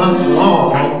all month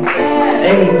long.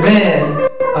 Amen.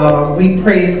 We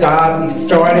praise God. We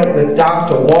started with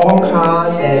Dr.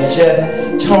 Walcott and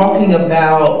just talking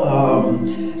about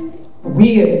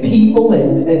we as people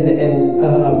and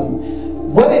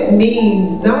what it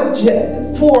means, not just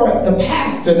for the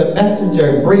pastor, the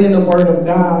messenger, bringing the word of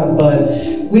God, but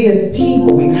we as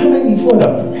people, we coming before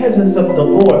the presence of the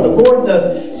Lord. The Lord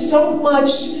does so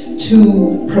much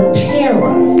to prepare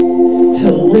us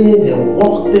to live and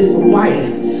walk this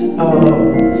life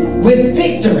with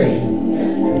victory.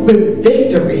 With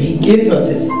victory. He gives us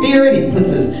his spirit. He puts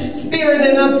his spirit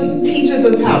in us. He teaches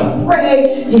us how to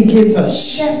pray. He gives us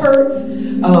shepherds.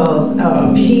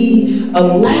 He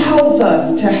allows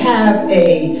us to have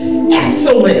an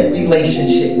excellent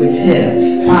relationship with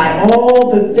him by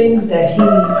all the things that he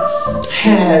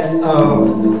has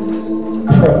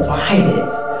provided.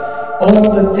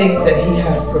 All the things that he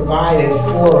has provided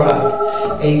for us.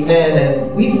 Amen.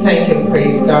 And we thank and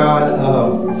praise God. I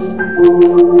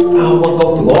won't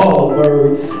go through all the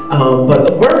word, but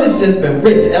the word has just been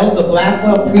rich. Elder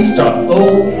Blackwell preached our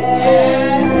souls.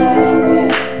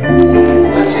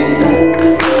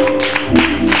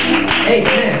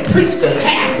 Amen. Preached us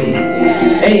happy.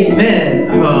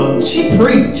 Amen. She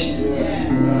preached.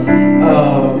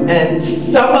 And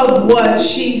some of what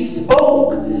she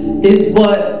spoke is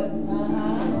what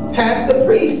Pastor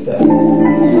Priester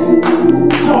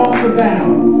talks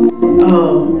about.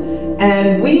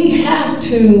 And we have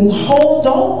to hold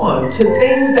on to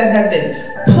things that have been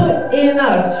put in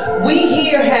us. We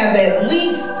here have at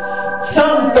least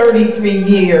some 33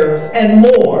 years and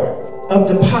more of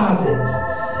deposits,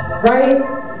 right?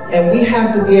 And we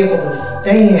have to be able to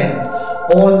stand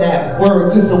on that word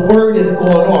because the word is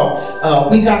going off.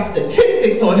 We got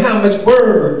statistics on how much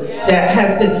word that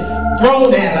has been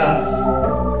thrown at us.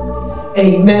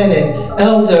 Amen. And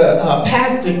Elder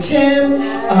Pastor Tim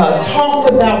talked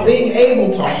about being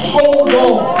able to hold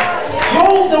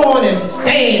on and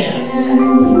stand.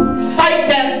 Fight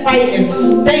that fight and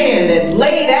stand, and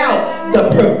laid out the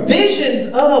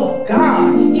provisions of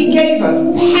God. He gave us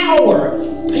power.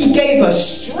 He gave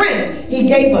us strength. He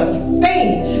gave us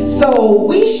faith. So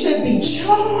we should be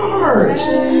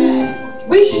charged.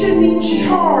 We should be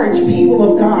charged,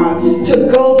 people of God, to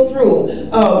go through.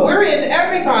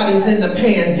 Everybody's in the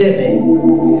pandemic.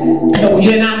 So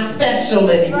you're not special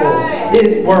anymore.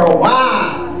 It's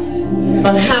worldwide.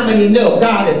 But how many know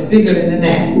God is bigger than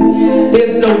that?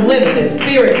 There's no limit. The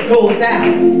spirit goes out.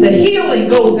 The healing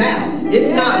goes out.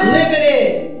 It's not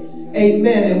limited.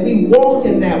 Amen. And we walk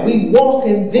in that. We walk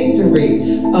in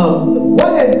victory.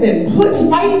 What has been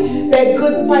fight that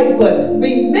good fight, but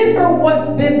remember what's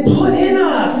been put in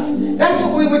us. That's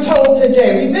what we were told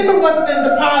today. Remember what's been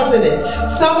deposited.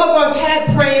 Some of us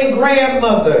had praying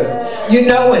grandmothers,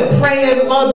 and praying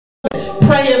mothers,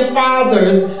 praying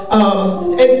fathers,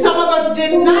 and some of us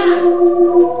did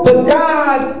not. But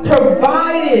God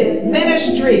provided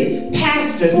ministry,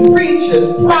 pastors,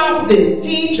 preachers, prophets,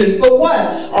 teachers, for what?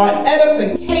 Our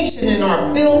edification and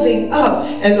our building up.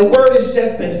 And the word has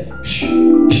just been,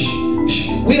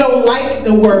 we don't like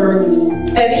the word,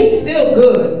 and he's still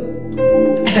good.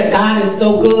 God is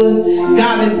so good.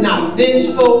 God is not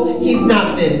vengeful. He's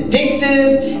not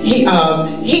vindictive.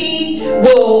 He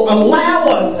will allow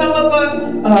us. Some of us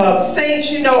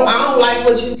saints, I don't like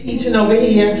what you're teaching over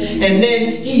here, and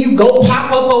then you go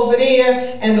pop up over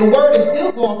there, and the word is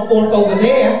still going forth over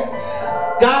there.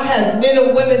 God has men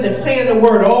and women declaring the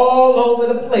word all over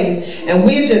the place, and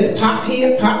we just pop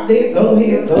here, pop there, go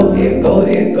here, go here, go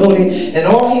there, go there, and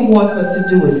all he wants us to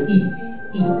do is eat.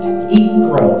 Eat,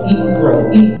 grow, eat,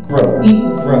 grow, eat, grow, eat,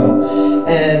 grow.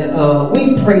 And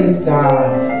we praise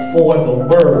God for the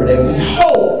word. And we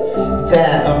hope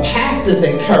that a pastor's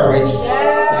encouraged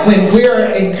when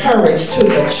we're encouraged to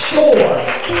mature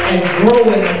and grow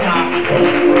in the gospel.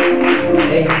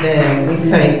 Amen. We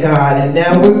thank God. And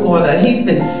now we're he's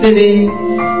been sitting,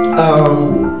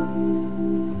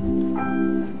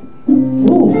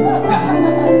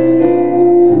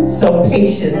 so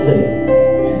patiently.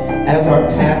 As our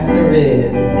pastor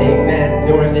is, amen,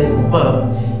 during this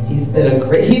month. He's a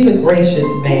gracious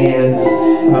man,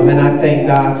 and I thank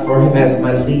God for him as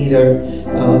my leader,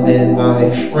 and my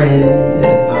friend,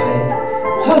 and my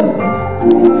husband,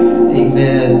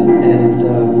 amen, and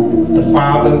the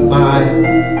father of my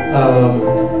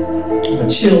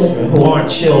children, who aren't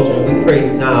children. We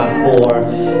praise God for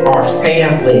our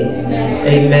family,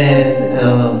 amen,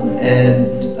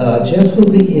 and just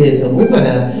who he is. And we're going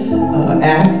to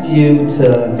ask you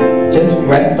to just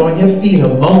rest on your feet a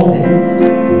moment.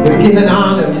 We're giving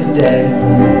honor today.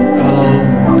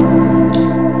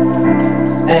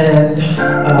 And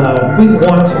we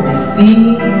want to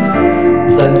receive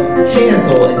the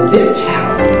candle in this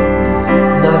house,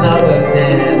 none other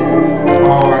than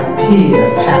our dear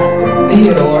Pastor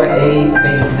Theodore A.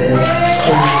 Mason.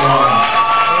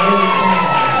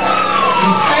 We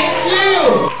thank you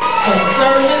for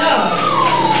serving us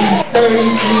these 33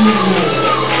 years.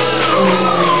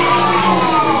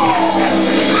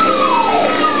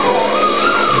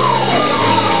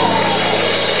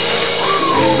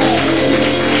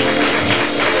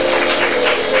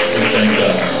 Thank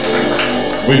God.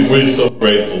 We're so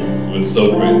grateful. We're so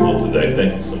grateful today.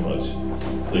 Thank you so much.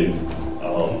 Please.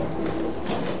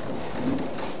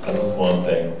 I just want to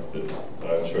thank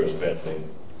our church family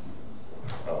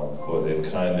for their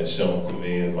kindness shown to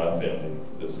me and my family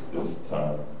this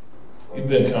time. You've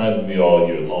been kind to me all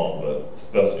year long, but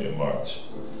especially in March.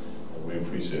 And we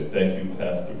appreciate it. Thank you,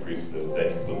 Pastor Priester.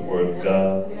 Thank you for the word of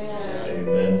God.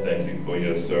 Amen. Thank you for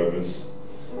your service.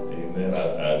 Amen.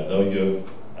 I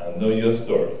know your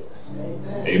story.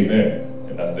 Amen.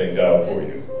 And I thank God for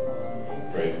you.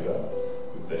 Praise God.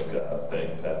 We thank God.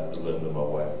 Thank Pastor Linda, my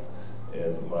wife,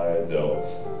 and my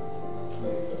adults.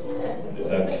 They're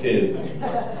not kids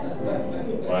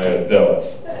anymore. My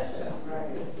adults.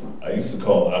 I used to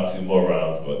call them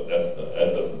oxymorons, but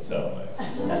that doesn't sound nice.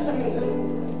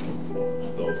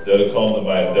 So instead of calling them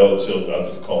my adult children, I'll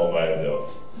just call them my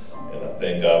adults. And I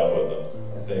thank God for them.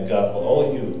 I thank God for all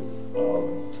of you.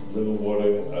 Living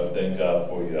Water, I thank God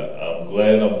for you. I'm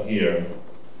glad I'm here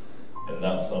and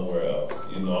not somewhere else.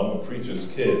 I'm a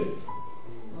preacher's kid,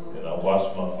 and I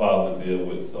watched my father deal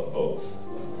with some folks,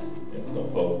 and some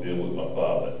folks deal with my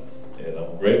father. And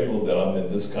I'm grateful that I'm in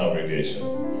this congregation.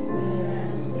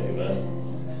 Amen.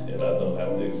 And I don't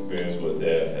have to experience what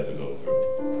Dad had to go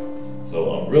through.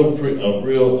 So I'm real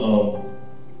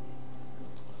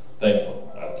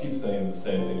thankful. I keep saying the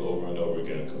same thing over and over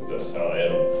again because that's how I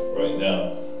am right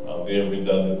now. I'm being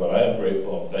redundant, but I am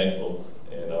grateful. I'm thankful,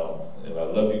 and I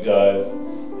love you guys,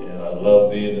 and I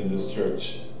love being in this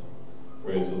church.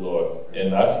 Praise the Lord.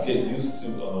 And I could get used to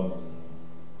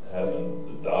having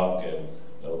the Doc and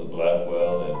Elder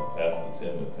Blackwell and Pastor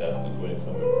Tim and Pastor Gwen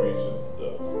come and preach and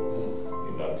stuff.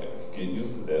 I could get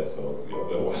used to that, so y'all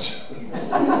better watch it.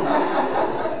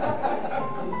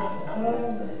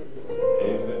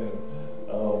 Amen.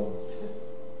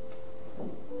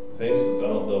 Patience, I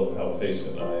don't know how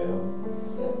patient I am,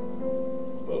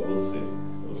 but we'll see.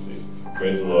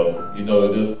 Praise the Lord.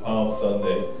 It is Palm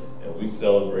Sunday, and we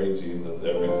celebrate Jesus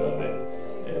every Sunday.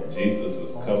 And Jesus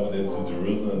is coming into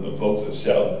Jerusalem. The folks are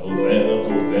shouting, Hosanna,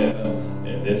 Hosanna.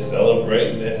 And they're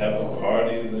celebrating, they're having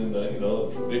parties and,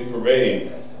 big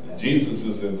parade. Jesus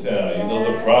is in town.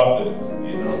 The prophet,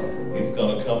 he's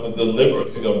going to come and deliver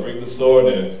us. He's going to bring the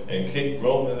sword and kick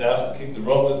the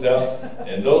Romans out.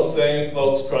 And those same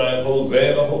folks crying,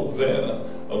 Hosanna, Hosanna,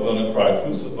 are going to cry,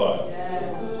 crucify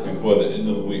before the end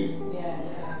of the week.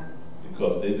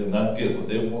 Because they did not get what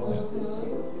they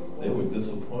wanted. They were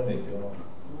disappointed, y'all.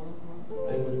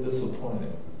 They were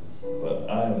disappointed. But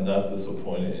I am not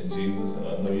disappointed in Jesus, and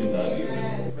I know you're not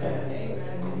either.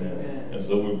 Amen. And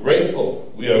so we're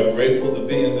grateful. We are grateful to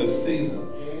be in this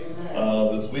season,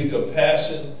 this week of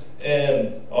passion,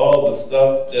 and all the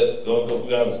stuff that, we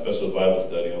got a special Bible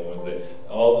study on Wednesday,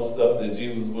 all the stuff that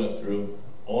Jesus went through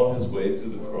on his way to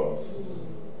the cross.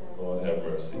 Lord have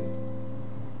mercy.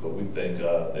 But we thank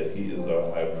God that he is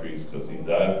our high priest because he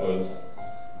died for us,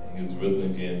 and he was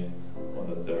risen again on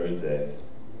the third day.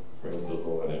 Praise the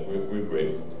Lord, and we're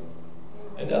grateful.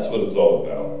 And that's what it's all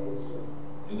about.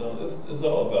 It's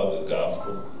all about the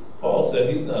gospel. Paul said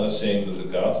he's not ashamed of the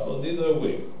gospel, neither are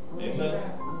we. Amen.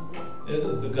 It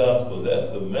is the gospel. That's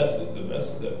the message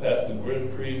that Pastor Grin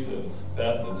Priest and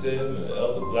Pastor Tim and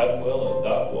Elder Blackwell and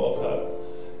Doc Walcott.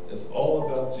 It's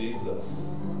all about Jesus.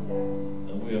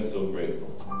 And we are so grateful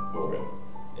for it.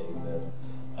 Amen.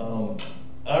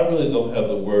 I really don't have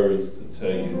the words to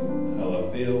tell you how I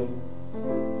feel.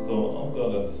 So I'm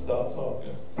going to stop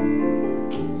talking.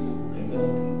 Amen.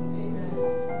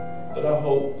 But I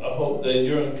hope that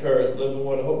you're encouraged. Living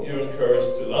Water, I hope you're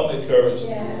encouraged too. I'm encouraged.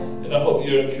 Yes. And I hope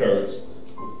you're encouraged.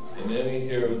 And any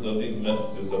hearers of these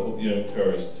messages, I hope you're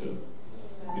encouraged too.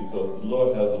 Because the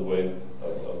Lord has a way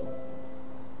of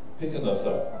picking us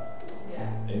up. Yeah.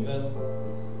 Amen.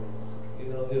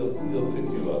 He'll pick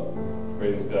you up.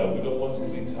 Praise God. We don't want you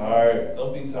to be tired.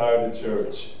 Don't be tired of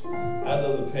church. I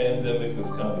know the pandemic is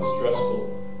kind of stressful.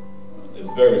 It's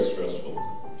very stressful.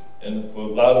 And for a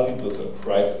lot of people, it's a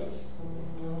crisis.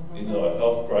 A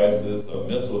health crisis, a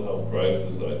mental health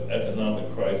crisis, an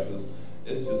economic crisis.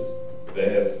 It's just a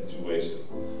bad situation.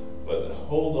 But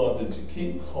hold on to you.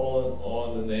 Keep calling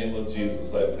on the name of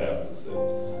Jesus, like Pastor said.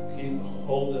 Keep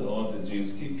holding on to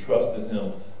Jesus. Keep trusting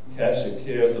him. Cast your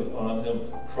cares upon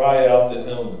him. Cry out to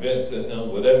him. Vent to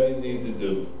him. Whatever you need to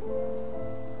do.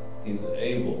 He's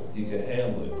able. He can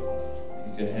handle it.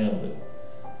 He can handle it.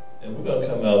 And we're going to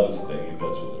come out of this thing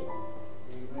eventually.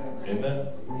 Amen?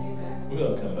 We're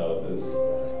going to come out of this.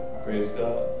 Praise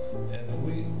God. And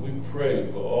we pray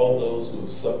for all those who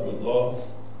have suffered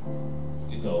loss.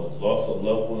 Loss of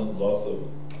loved ones, loss of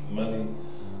money,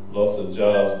 loss of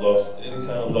jobs, loss, any kind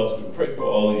of loss. We pray for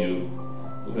all of you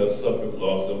who have suffered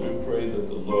loss, and we pray that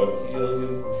the Lord heal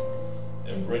you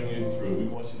and bring you through. We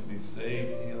want you to be saved,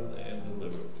 healed, and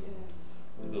delivered.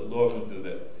 And the Lord will do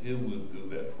that. He will do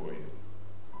that for you.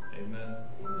 Amen.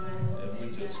 And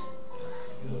we just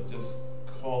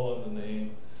call on the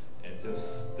name and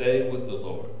just stay with the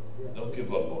Lord. Don't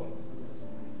give up on him.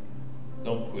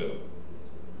 Don't quit him.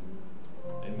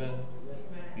 Amen.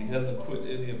 He hasn't quit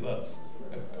any of us.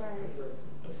 That's right.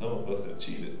 And some of us have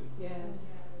cheated. Yes.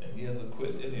 And he hasn't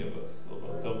quit any of us. So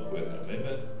don't quit him.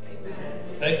 Amen.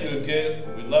 Amen. Thank you again.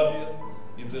 We love you.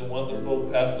 You've been wonderful.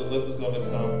 Pastor Linda's going to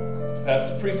come.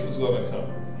 Pastor Priest is going to come.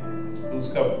 Who's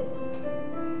coming?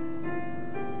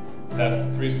 Pastor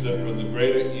Priest from the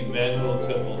Greater Emmanuel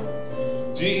Temple.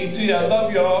 GET, I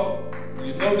love y'all.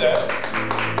 You know that.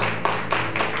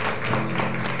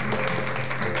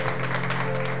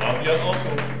 I'm your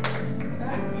uncle.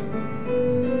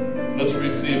 Let's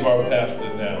receive our pastor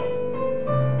now.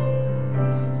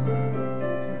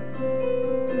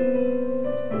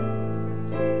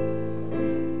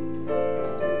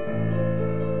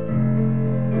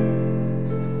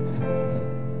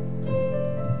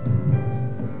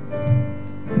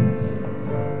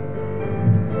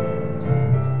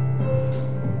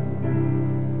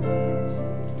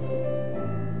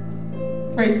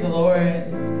 Praise the Lord.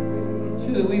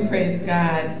 Truly, we praise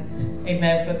God,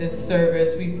 amen, for this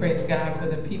service. We praise God for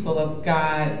the people of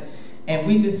God. And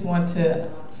we just want to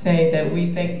say that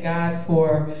we thank God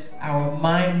for our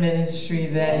mind ministry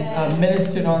that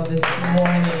ministered on this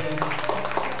morning.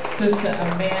 Sister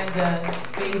Amanda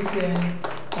Basin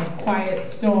of Quiet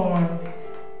Storm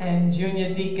and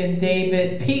Junior Deacon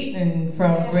David Peaton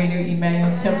from Greater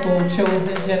Emmanuel Temple,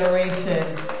 Chosen Generation.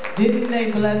 Didn't they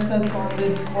bless us on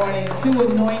this morning? Two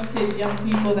anointed young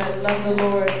people that love the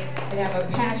Lord. They have a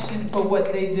passion for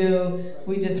what they do.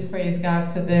 We just praise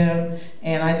God for them.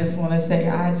 And I just want to say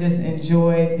I just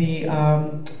enjoyed the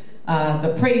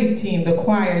the praise team, the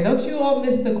choir. Don't you all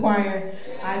miss the choir?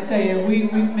 I tell you, we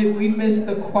miss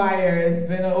the choir. It's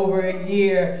been over a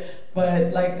year,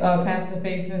 but like Pastor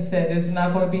Faison said, it's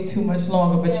not going to be too much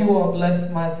longer. But you all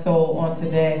blessed my soul on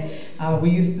today. We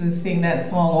used to sing that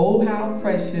song, "Oh, how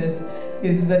precious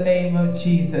is the name of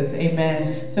Jesus."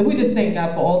 Amen. So we just thank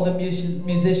God for all the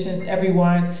musicians,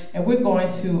 everyone, and we're going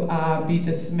to be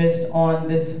dismissed on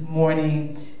this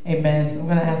morning. Amen. So I'm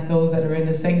going to ask those that are in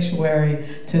the sanctuary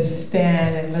to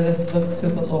stand and let us look to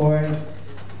the Lord.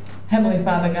 Heavenly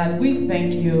Father God, we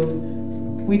thank you.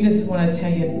 We just want to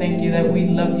tell you thank you that we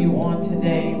love you on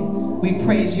today. We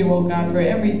praise you, oh God, for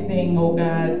everything, oh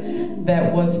God,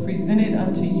 that was presented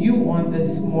unto you on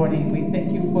this morning. We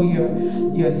thank you for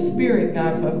your spirit,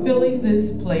 God, for filling this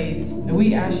place.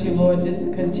 We ask you, Lord, just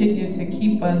to continue to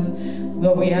keep us.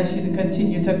 Lord, we ask you to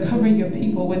continue to cover your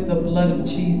people with the blood of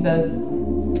Jesus.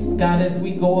 God, as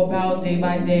we go about day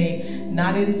by day,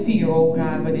 not in fear, oh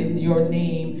God, but in your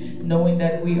name, knowing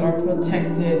that we are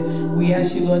protected. We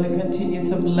ask you, Lord, to continue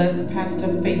to bless Pastor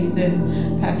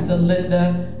Faison, Pastor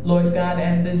Linda, Lord God,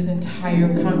 and this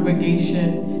entire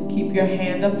congregation. Keep your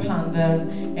hand upon them.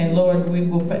 And Lord, we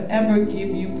will forever give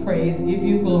you praise, give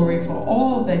you glory for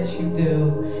all that you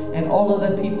do. And all of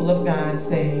the people of God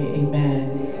say amen.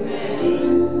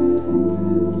 Amen.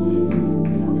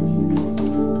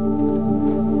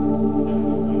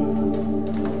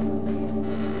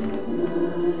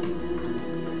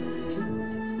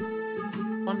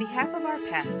 On behalf of our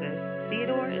pastors,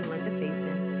 Theodore and Linda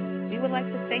Faison, we would like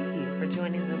to thank you for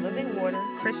joining the Living Water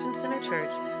Christian Center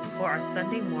Church for our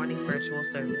Sunday morning virtual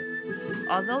service.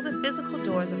 Although the physical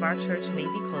doors of our church may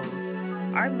be closed,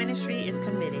 our ministry is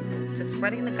committed to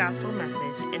spreading the gospel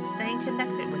message and staying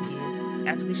connected with you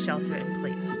as we shelter in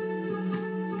place.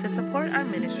 To support our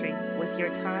ministry with your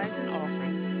tithes and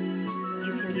offering,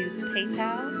 you can use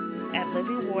PayPal at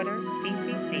Living Water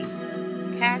CCC,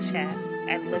 Cash App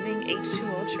at Living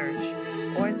H2O Church,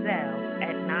 or Zelle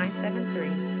at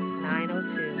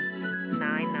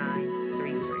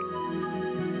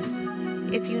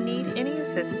 973-902-9933. If you need any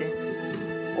assistance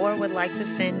or would like to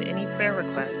send any prayer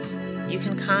requests, you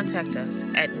can contact us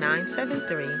at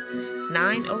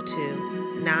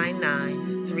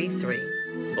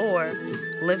 973-902-9933 or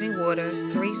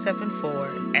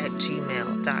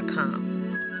livingwater374@gmail.com.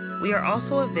 We are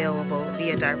also available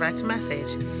via direct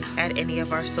message at any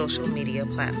of our social media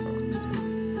platforms.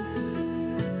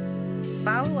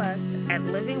 Follow us at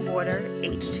Living Water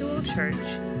H2O Church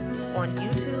on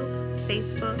YouTube,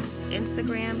 Facebook,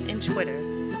 Instagram, and Twitter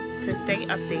to stay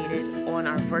updated on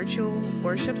our virtual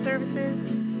worship services,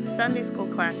 Sunday school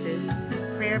classes,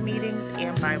 prayer meetings,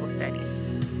 and Bible studies.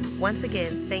 Once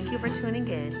again, thank you for tuning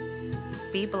in.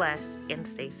 Be blessed and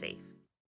stay safe.